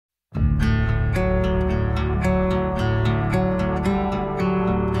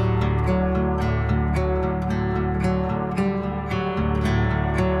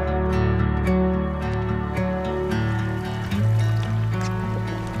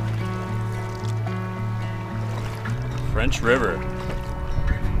French River.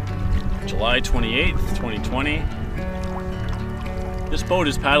 July 28th, 2020. This boat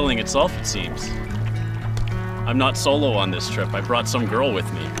is paddling itself, it seems. I'm not solo on this trip. I brought some girl with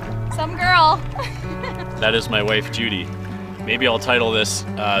me. Some girl. That is my wife, Judy. Maybe I'll title this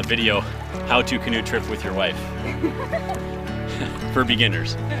video, How to Canoe Trip with Your Wife. For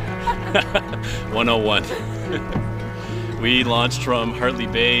beginners. 101. We launched from Hartley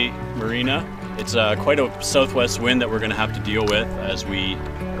Bay Marina. It's quite a southwest wind that we're gonna have to deal with as we're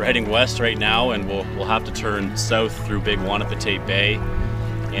heading west right now, and we'll have to turn south through Big Wanapateit Bay.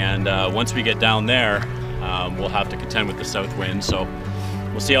 And once we get down there, we'll have to contend with the south wind. So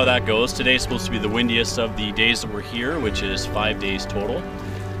we'll see how that goes. Today's supposed to be the windiest of the days that we're here, which is 5 days total.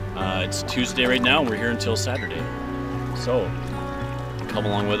 It's Tuesday right now, and we're here until Saturday. So come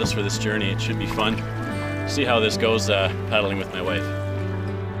along with us for this journey. It should be fun. See how this goes paddling with my wife.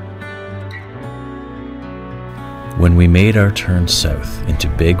 When we made our turn south into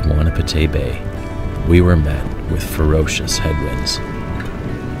Big Wanapateit Bay, we were met with ferocious headwinds.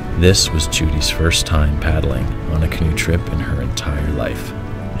 This was Judy's first time paddling on a canoe trip in her entire life.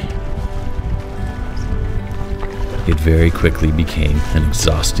 It very quickly became an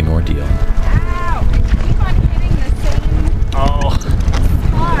exhausting ordeal. Ow! I keep on hitting the same spot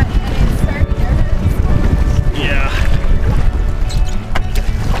and it's starting to hurt. Yeah.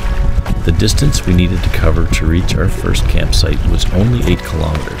 The distance we needed to cover to reach our first campsite was only 8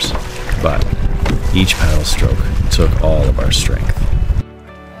 kilometers, but each paddle stroke took all of our strength.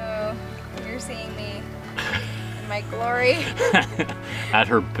 Oh, you're seeing me in my glory. At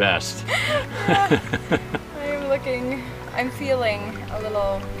her best. I'm feeling a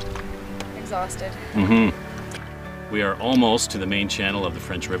little exhausted. We are almost to the main channel of the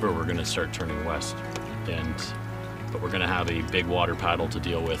French River. We're going to start turning west, but we're going to have a big water paddle to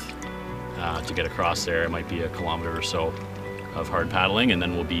deal with to get across there. It might be a kilometer or so of hard paddling, and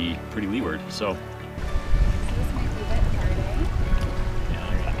then we'll be pretty leeward. So This might be a bit hard, eh? yeah,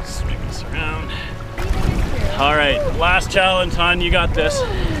 I gotta swing this around. All right, last challenge, hon. You got this.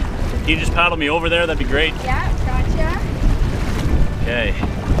 Can you just paddle me over there? That'd be great. Yeah, gotcha. Okay,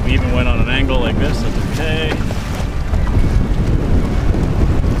 we even went on an angle like this, that's okay.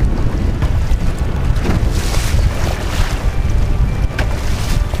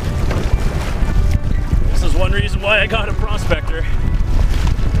 This is one reason why I got a Prospector.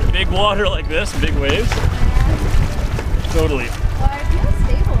 Big water like this, big waves. Totally. Well, I feel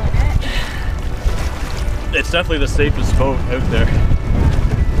stable in it. It's definitely the safest boat out there.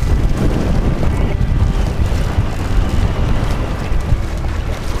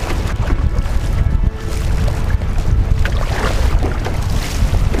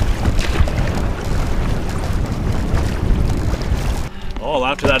 Well,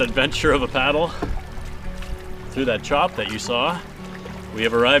 after that adventure of a paddle through that chop that you saw, we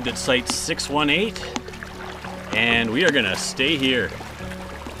have arrived at site 618, and we are gonna stay here.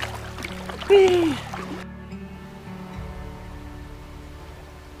 Whee!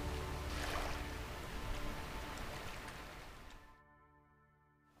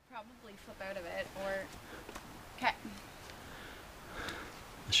 Probably flip out of it or... Okay.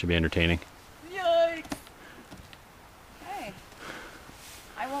 This should be entertaining. Yikes! Hey.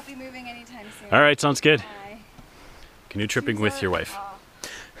 I won't be moving anytime soon. All right, sounds good. Bye. Canoe tripping with your wife.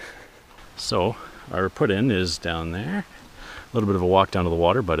 So our put in is down there. A little bit of a walk down to the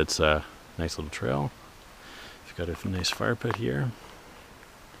water, but it's a nice little trail. We've got a nice fire pit here.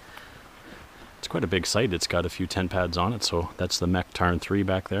 It's quite a big site. It's got a few tent pads on it, so that's the Mech Tarn 3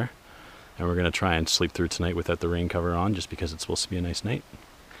 back there. And we're gonna try and sleep through tonight without the rain cover on, just because it's supposed to be a nice night.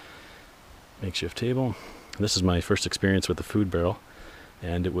 Makeshift table. This is my first experience with the food barrel,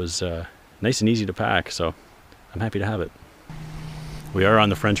 and it was nice and easy to pack, so I'm happy to have it. We are on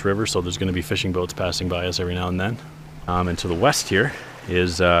the French River, so there's going to be fishing boats passing by us every now and then. And to the west here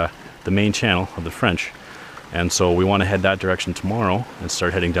is the main channel of the French. And so we want to head that direction tomorrow and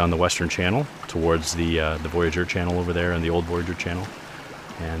start heading down the western channel towards the Voyageur Channel over there and the Old Voyageur Channel.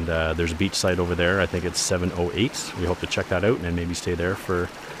 And there's a beach site over there. I think it's 708. We hope to check that out and maybe stay there for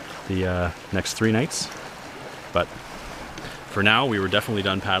the next 3 nights. But for now, we were definitely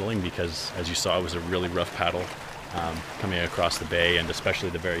done paddling because, as you saw, it was a really rough paddle coming across the bay, and especially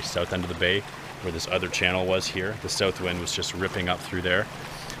the very south end of the bay where this other channel was here. The south wind was just ripping up through there.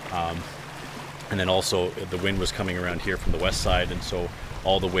 And then also the wind was coming around here from the west side, and so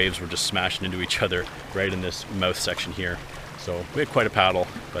all the waves were just smashing into each other right in this mouth section here. So we had quite a paddle,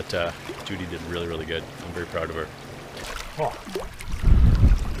 but Judy did really, really good. I'm very proud of her. Oh.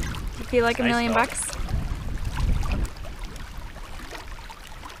 You feel like Nice $1 million dog. bucks?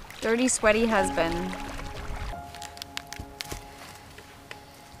 Dirty, sweaty husband.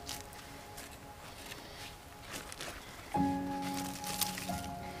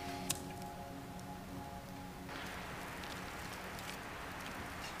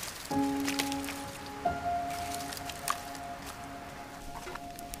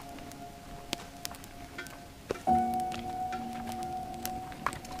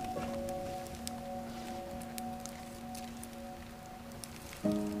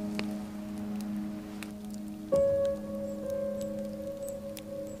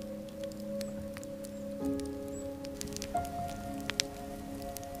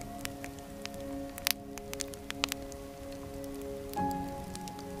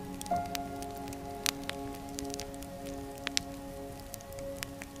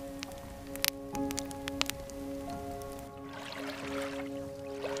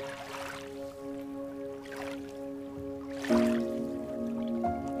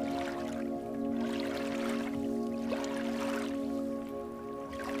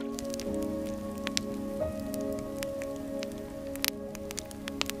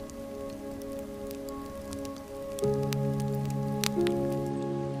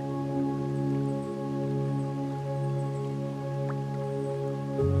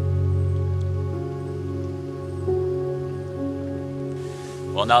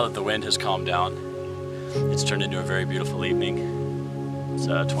 Well, now that the wind has calmed down, it's turned into a very beautiful evening. It's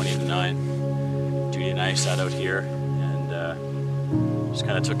 20 to 9. Judy and I sat out here and just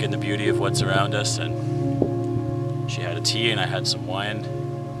kind of took in the beauty of what's around us, and she had a tea and I had some wine,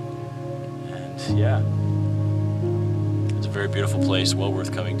 and yeah, it's a very beautiful place, well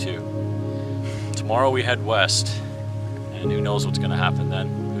worth coming to. Tomorrow we head west, and who knows what's going to happen then.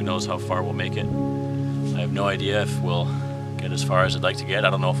 Who knows how far we'll make it. I have no idea if we'll get as far as I'd like to get.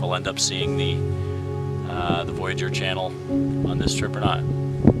 I don't know if I'll end up seeing the Voyageur Channel on this trip or not.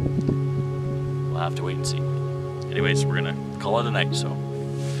 We'll have to wait and see. Anyways, we're gonna call it a night, so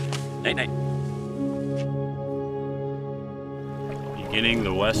night night. Beginning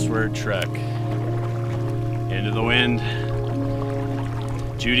the westward trek into the wind.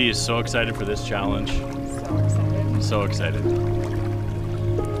 Judy is so excited for this challenge. So excited. So excited.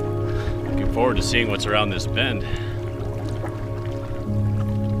 Looking forward to seeing what's around this bend.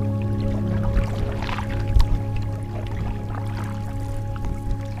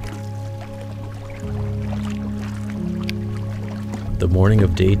 The morning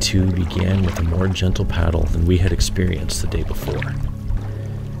of day 2 began with a more gentle paddle than we had experienced the day before.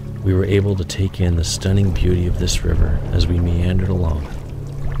 We were able to take in the stunning beauty of this river as we meandered along.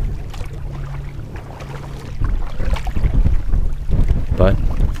 But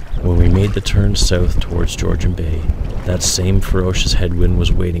when we made the turn south towards Georgian Bay, that same ferocious headwind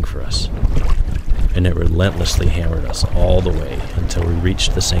was waiting for us, and it relentlessly hammered us all the way until we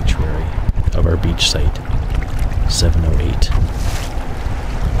reached the sanctuary of our beach site, 708.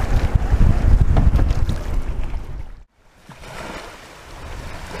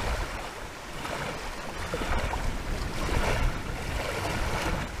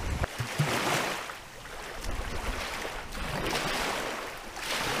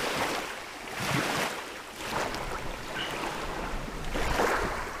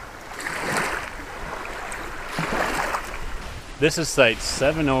 This is site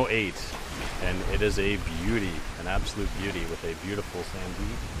 708, and it is a beauty, an absolute beauty with a beautiful sand beach.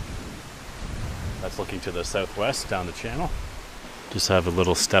 That's looking to the southwest down the channel. Just have a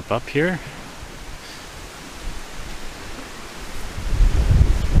little step up here.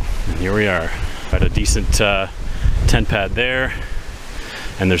 And here we are. Got a decent tent pad there,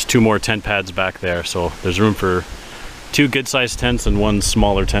 and there's 2 more tent pads back there, so there's room for 2 good-sized tents and 1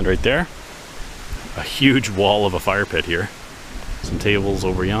 smaller tent right there. A huge wall of a fire pit here. Some tables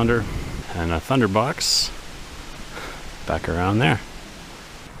over yonder, and a thunderbox back around there.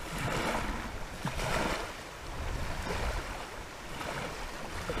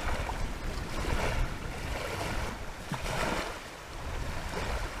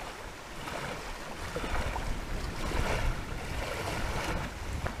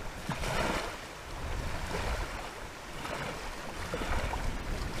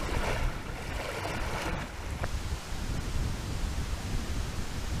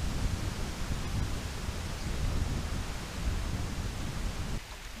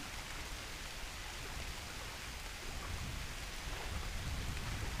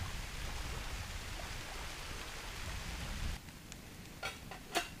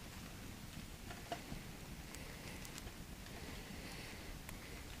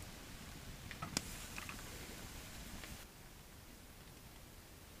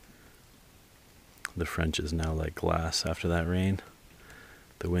 The French is now like glass after that rain.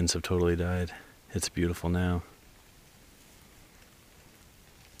 The winds have totally died. It's beautiful now.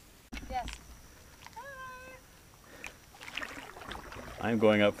 Yes. I'm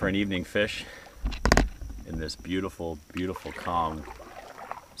going up for an evening fish in this beautiful, beautiful calm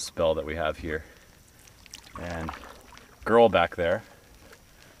spell that we have here. And girl back there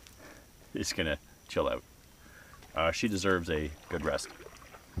is gonna chill out. She deserves a good rest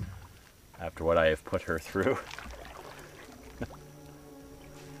after what I have put her through.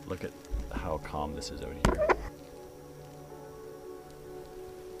 Look at how calm this is out here.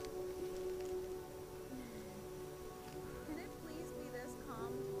 Can it please be this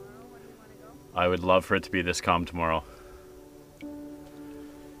calm tomorrow when we want to go? I would love for it to be this calm tomorrow,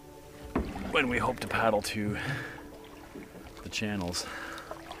 when we hope to paddle to the channels.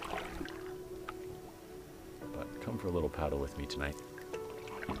 But come for a little paddle with me tonight.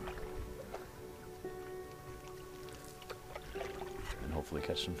 And hopefully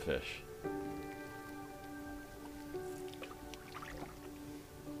catch some fish.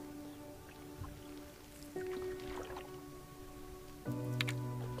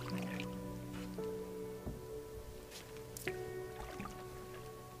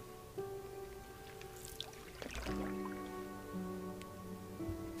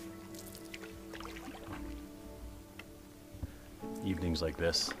 Evening evenings like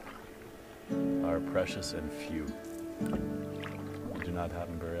this are precious and few. They do not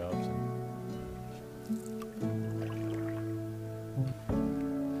happen very often.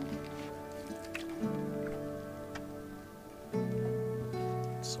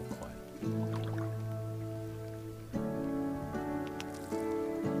 It's so quiet.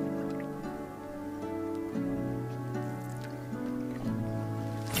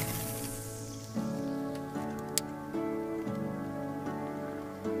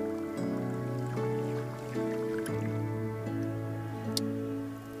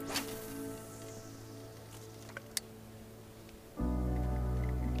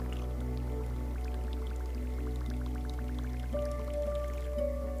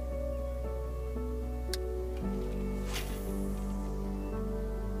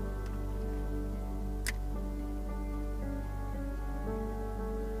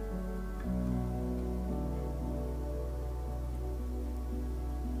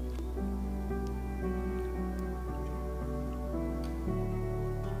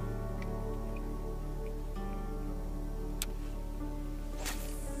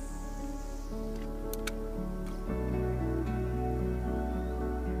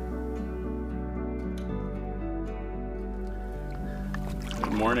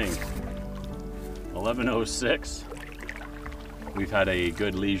 Good morning, 11:06. We've had a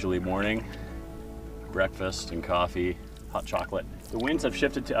good leisurely morning, breakfast and coffee, hot chocolate. The winds have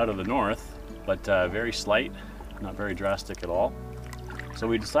shifted to out of the north, but very slight, not very drastic at all. So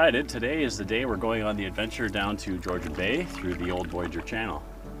we decided today is the day we're going on the adventure down to Georgian Bay through the Old Voyageur Channel,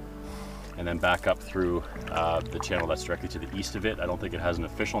 and then back up through the channel that's directly to the east of it. I don't think it has an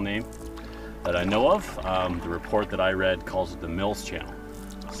official name that I know of. The report that I read calls it the Mills Channel.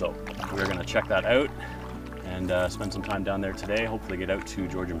 So we're gonna check that out and spend some time down there today. Hopefully get out to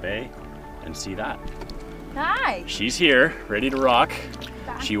Georgian Bay and see that. Hi. She's here, ready to rock.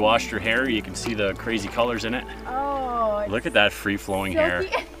 She washed her hair. You can see the crazy colors in it. Oh. Look at that free-flowing hair.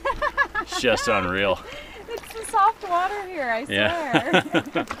 It's just unreal. It's the soft water here, I swear.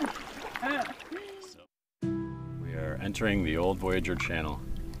 Yeah. We are entering the Old Voyageur Channel.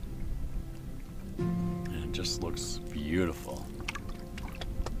 And it just looks beautiful.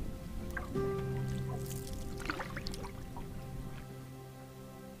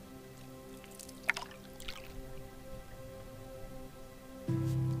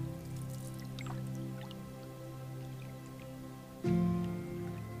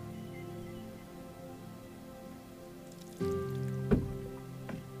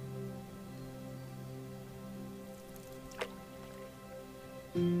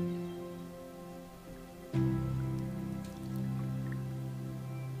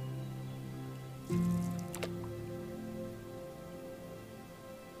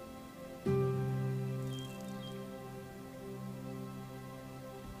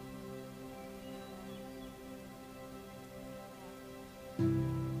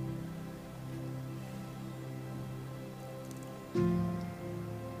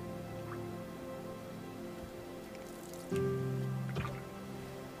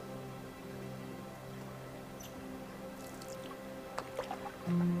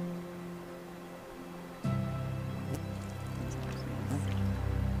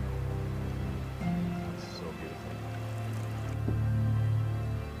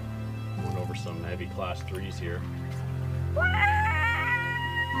 Some heavy class 3s here. It's gonna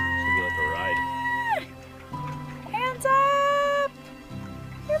be like a ride. Hands up!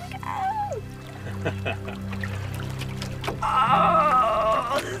 Here we go!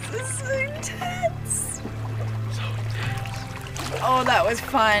 Oh, this is so intense! So intense. Oh, that was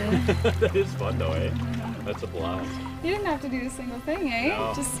fun. That is fun though, eh? That's a blast. You didn't have to do a single thing, eh?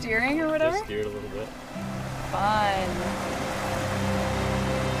 No. Just steering or whatever? Just steered a little bit. Fun.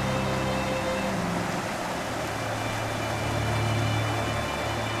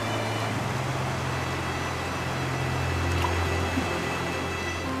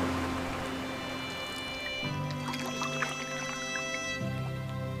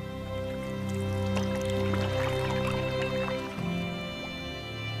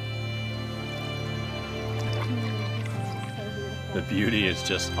 The beauty is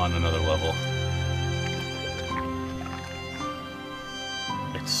just on another level.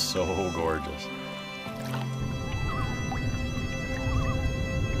 It's so gorgeous.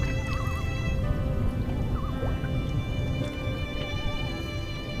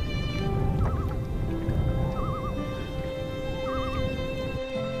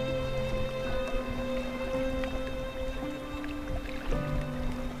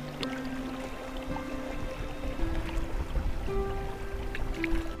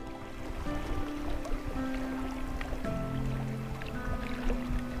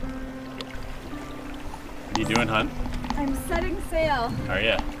 You doing, hun? I'm setting sail. Are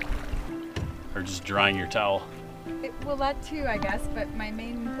ya? Or just drying your towel? Well, that too, I guess, but my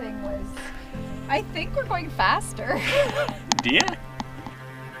main thing was, I think we're going faster. Do ya?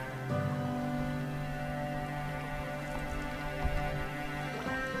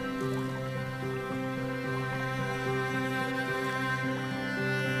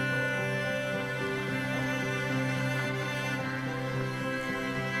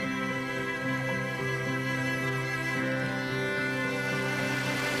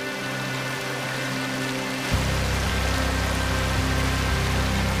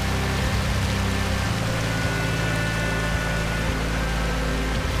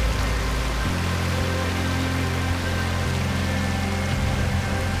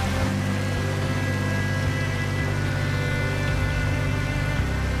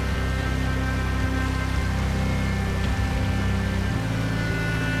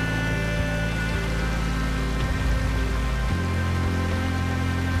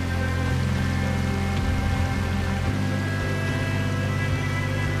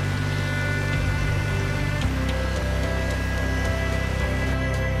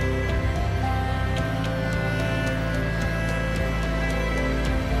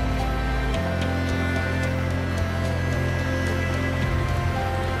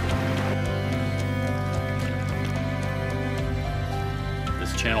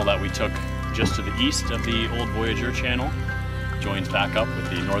 Channel that we took just to the east of the Old Voyageur Channel joins back up with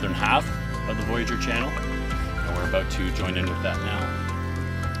the northern half of the Voyageur Channel, and we're about to join in with that now.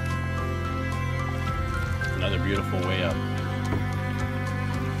 Another beautiful way up.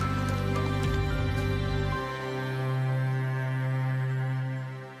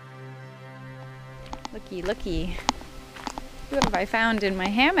 Looky, looky. Who have I found in my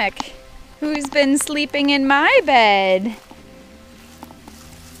hammock? Who's been sleeping in my bed?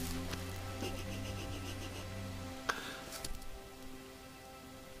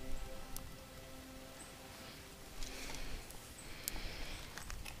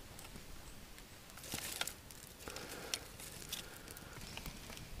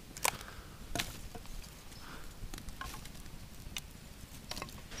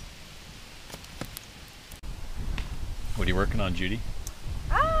 What are you working on, Judy?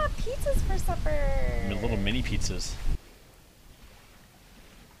 Ah, pizzas for supper. Little mini pizzas.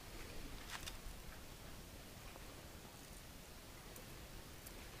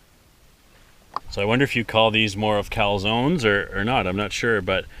 So I wonder if you call these more of calzones or not, I'm not sure,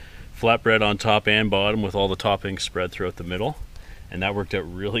 but flatbread on top and bottom with all the toppings spread throughout the middle. And that worked out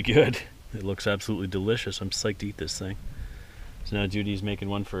really good. It looks absolutely delicious. I'm psyched to eat this thing. So now Judy's making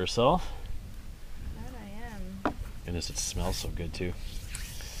one for herself. That I am. Goodness, it smells so good too.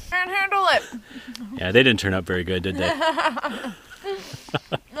 Can't handle it. Yeah, they didn't turn out very good, did they?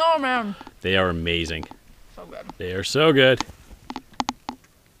 Oh man. They are amazing. So good. They are so good.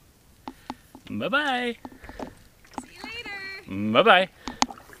 Bye-bye. See you later. Bye-bye.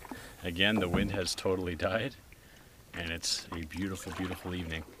 Again, the wind has totally died, and it's a beautiful, beautiful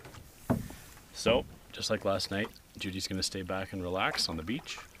evening. So, just like last night, Judy's going to stay back and relax on the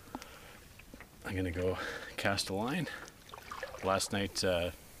beach. I'm going to go cast a line. Last night,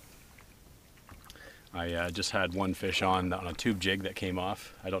 I just had one fish on a tube jig that came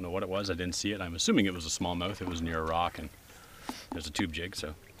off. I don't know what it was. I didn't see it. I'm assuming it was a smallmouth. It was near a rock, and there's a tube jig,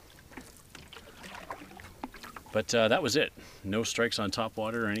 so. But that was it. No strikes on top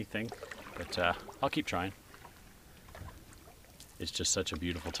water or anything, but I'll keep trying. It's just such a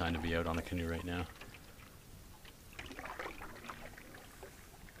beautiful time to be out on a canoe right now.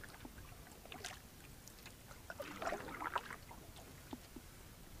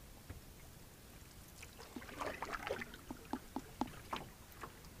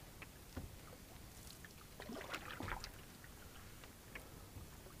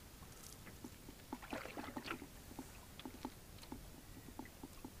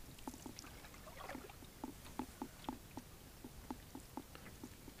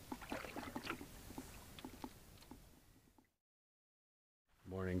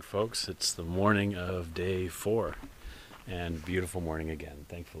 Morning, folks. It's the morning of day 4, and beautiful morning again,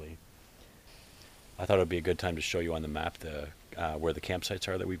 thankfully. I thought it would be a good time to show you on the map where the campsites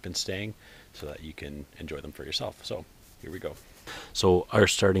are that we've been staying, so that you can enjoy them for yourself. So here we go. So our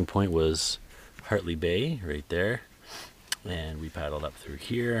starting point was Hartley Bay right there, and we paddled up through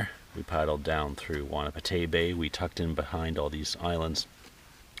here. We paddled down through Wanapatei Bay. We tucked in behind all these islands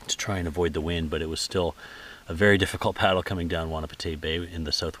to try and avoid the wind, but it was still a very difficult paddle coming down Wanapatei Bay in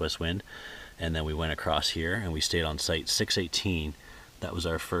the southwest wind. And then we went across here and we stayed on site 618. That was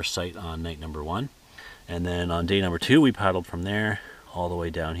our first site on night number 1. And then on day number 2 we paddled from there all the way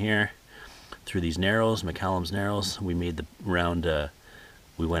down here through these narrows, McCallum's Narrows. We made the round,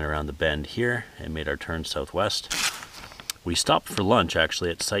 we went around the bend here and made our turn southwest. We stopped for lunch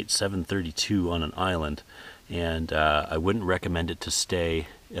actually at site 732 on an island, and I wouldn't recommend it to stay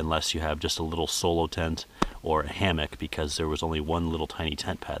unless you have just a little solo tent or a hammock, because there was only one little tiny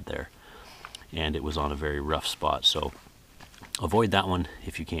tent pad there and it was on a very rough spot, so avoid that one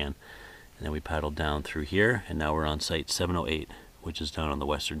if you can. And then we paddled down through here, and now we're on site 708, which is down on the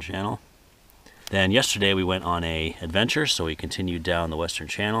Western Channel. Then yesterday we went on a adventure, so we continued down the Western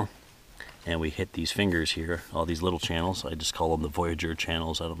Channel and we hit these fingers here, all these little channels. I just call them the Voyageur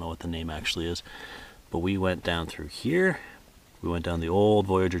Channels. I don't know what the name actually is. But we went down through here. We went down the Old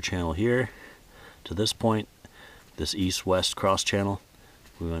Voyageur Channel here to this point, this east-west cross channel.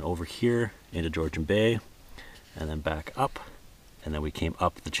 We went over here into Georgian Bay and then back up. And then we came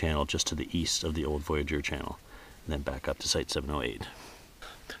up the channel just to the east of the Old Voyageur Channel and then back up to site 708.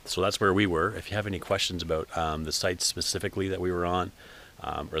 So that's where we were. If you have any questions about the sites specifically that we were on,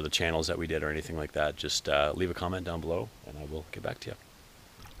 or the channels that we did or anything like that, just leave a comment down below and I will get back to you.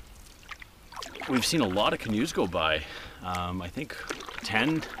 We've seen a lot of canoes go by. I think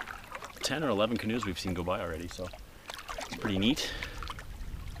 10 or 11 canoes we've seen go by already, so it's pretty neat.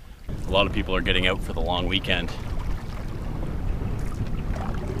 A lot of people are getting out for the long weekend.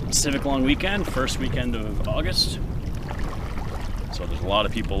 Civic long weekend, first weekend of August. So there's a lot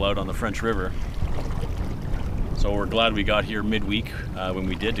of people out on the French River. So we're glad we got here midweek when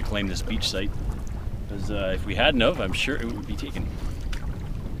we did to claim this beach site, because if we hadn't of, I'm sure it would be taken.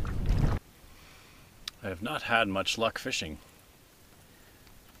 I have not had much luck fishing.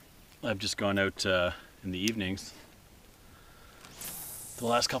 I've just gone out in the evenings the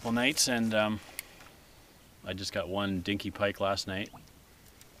last couple nights, and I just got one dinky pike last night.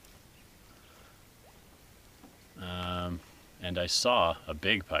 And I saw a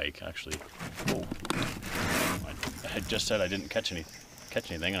big pike actually. Oh. I just said I didn't catch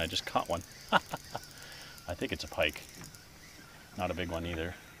anything, and I just caught one. I think it's a pike. Not a big one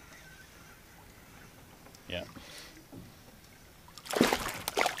either. Yeah.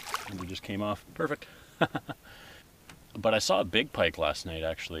 And it just came off. Perfect. But I saw a big pike last night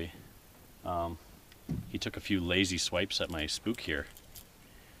actually. He took a few lazy swipes at my spook here.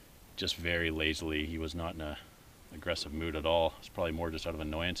 Just very lazily. He was not in an aggressive mood at all. It's probably more just out of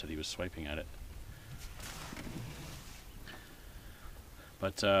annoyance that he was swiping at it.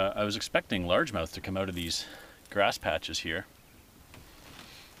 But I was expecting largemouth to come out of these grass patches here.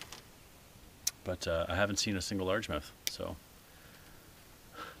 But I haven't seen a single largemouth, so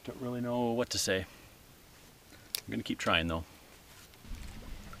don't really know what to say. I'm gonna keep trying though.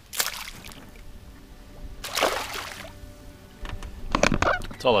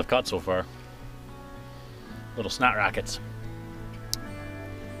 That's all I've caught so far. Little snot rackets.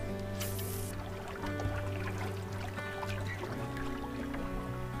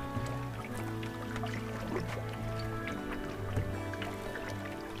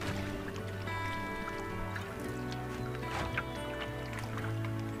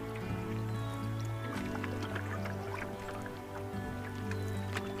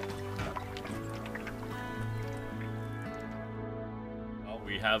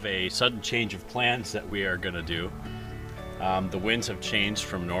 We have a sudden change of plans that we are going to do. The winds have changed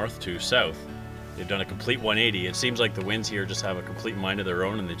from north to south. They've done a complete 180. It seems like the winds here just have a complete mind of their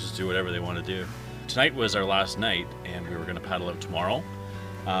own and they just do whatever they want to do. Tonight was our last night and we were going to paddle out tomorrow,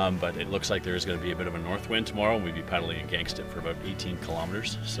 but it looks like there's going to be a bit of a north wind tomorrow and we'd be paddling against it for about 18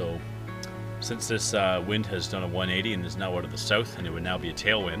 kilometers. So since this wind has done a 180 and is now out of the south and it would now be a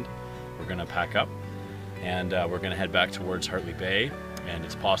tailwind, we're going to pack up and we're going to head back towards Hartley Bay. And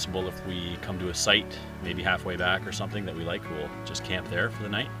it's possible if we come to a site, maybe halfway back or something that we like, we'll just camp there for the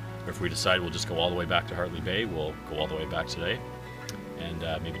night. Or if we decide we'll just go all the way back to Hartley Bay, we'll go all the way back today. And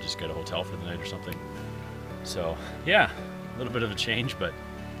maybe just get a hotel for the night or something. So yeah, a little bit of a change, but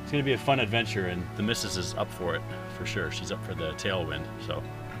it's gonna be a fun adventure and the missus is up for it, for sure. She's up for the tailwind, so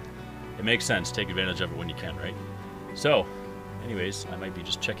it makes sense. Take advantage of it when you can, right? So anyways, I might be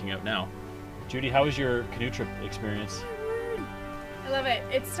just checking out now. Judy, how was your canoe trip experience? I love it.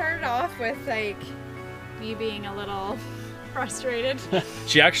 It started off with like me being a little frustrated.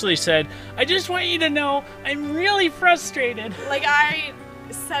 She actually said, I just want you to know I'm really frustrated. Like I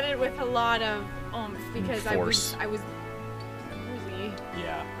said it with a lot of oomph because I was really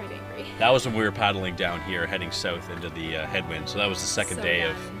quite angry. That was when we were paddling down here heading south into the headwind. So that was the second day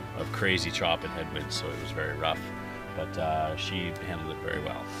of crazy chop and headwind, so it was very rough. But she handled it very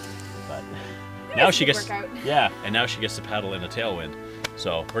well. But now she gets, and now she gets to paddle in a tailwind.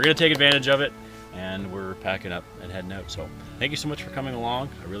 So we're gonna take advantage of it, and we're packing up and heading out. So thank you so much for coming along.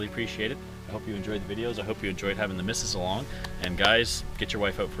 I really appreciate it. I hope you enjoyed the videos. I hope you enjoyed having the missus along. And guys, get your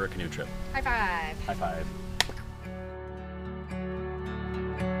wife out for a canoe trip. High five. High five.